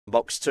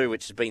Box 2,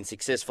 which has been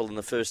successful in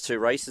the first 2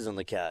 races on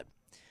the card.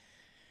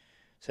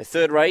 So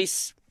third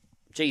race,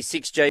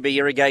 G6 JB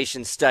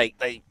Irrigation Stake.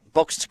 They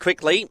boxed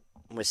quickly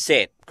and were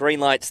set. Green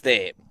light's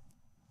there.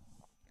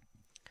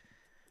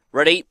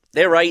 Ready,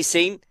 they're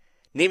racing.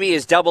 Nimmy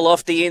is double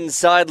off the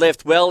inside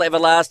left well.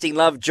 Everlasting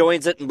Love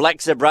joins it and Black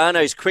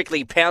Zebrano's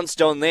quickly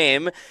pounced on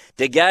them.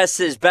 Degas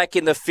is back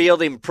in the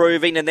field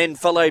improving and then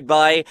followed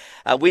by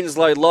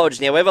Winslow Lodge.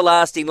 Now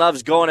Everlasting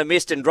Love's gone and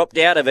missed and dropped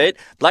out of it.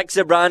 Black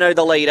Zebrano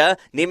the leader.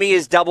 Nimmy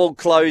is double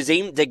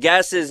closing.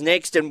 Degas is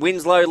next and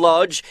Winslow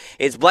Lodge.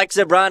 It's Black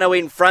Zebrano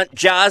in front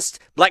just.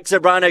 Black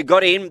Zebrano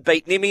got in,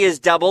 beat Nimmy as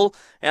double.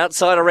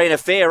 Outside ran a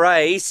fair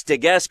race.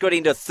 Degas got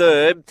into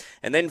third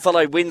and then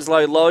followed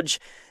Winslow Lodge.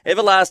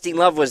 Everlasting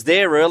Love was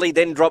there early,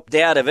 then dropped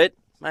out of it.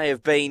 May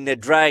have been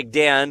dragged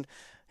down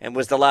and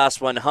was the last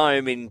one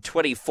home in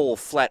 24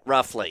 flat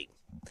roughly.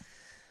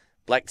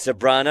 Black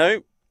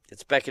Zebrano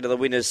gets back into the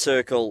winner's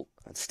circle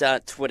at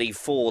start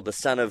 24, the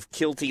son of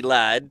Kilty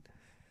Lad.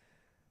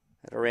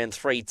 At around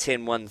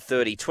 3:10,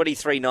 1:30.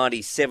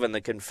 23.97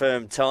 the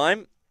confirmed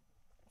time.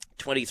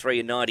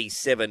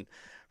 23.97.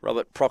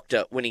 Robert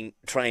Proctor winning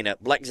trainer.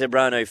 Black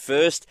Zebrano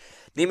first.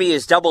 Nimmy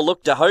is double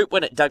look to hope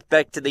when it ducked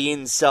back to the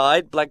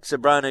inside. Black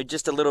Zebrano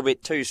just a little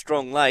bit too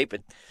strong late,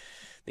 but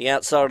the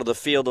outside of the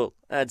field will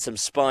add some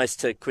spice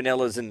to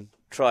Quinellas and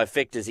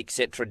trifectas,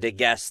 etc.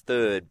 Degas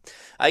third.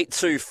 8,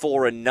 2,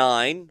 4 and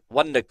 9.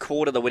 1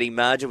 1/4 the winning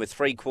margin with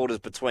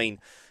 3/4 between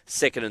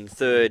second and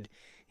third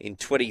in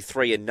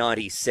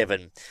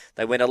 23.97.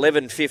 They went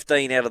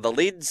 11.15 out of the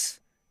lids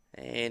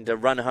and a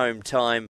run home time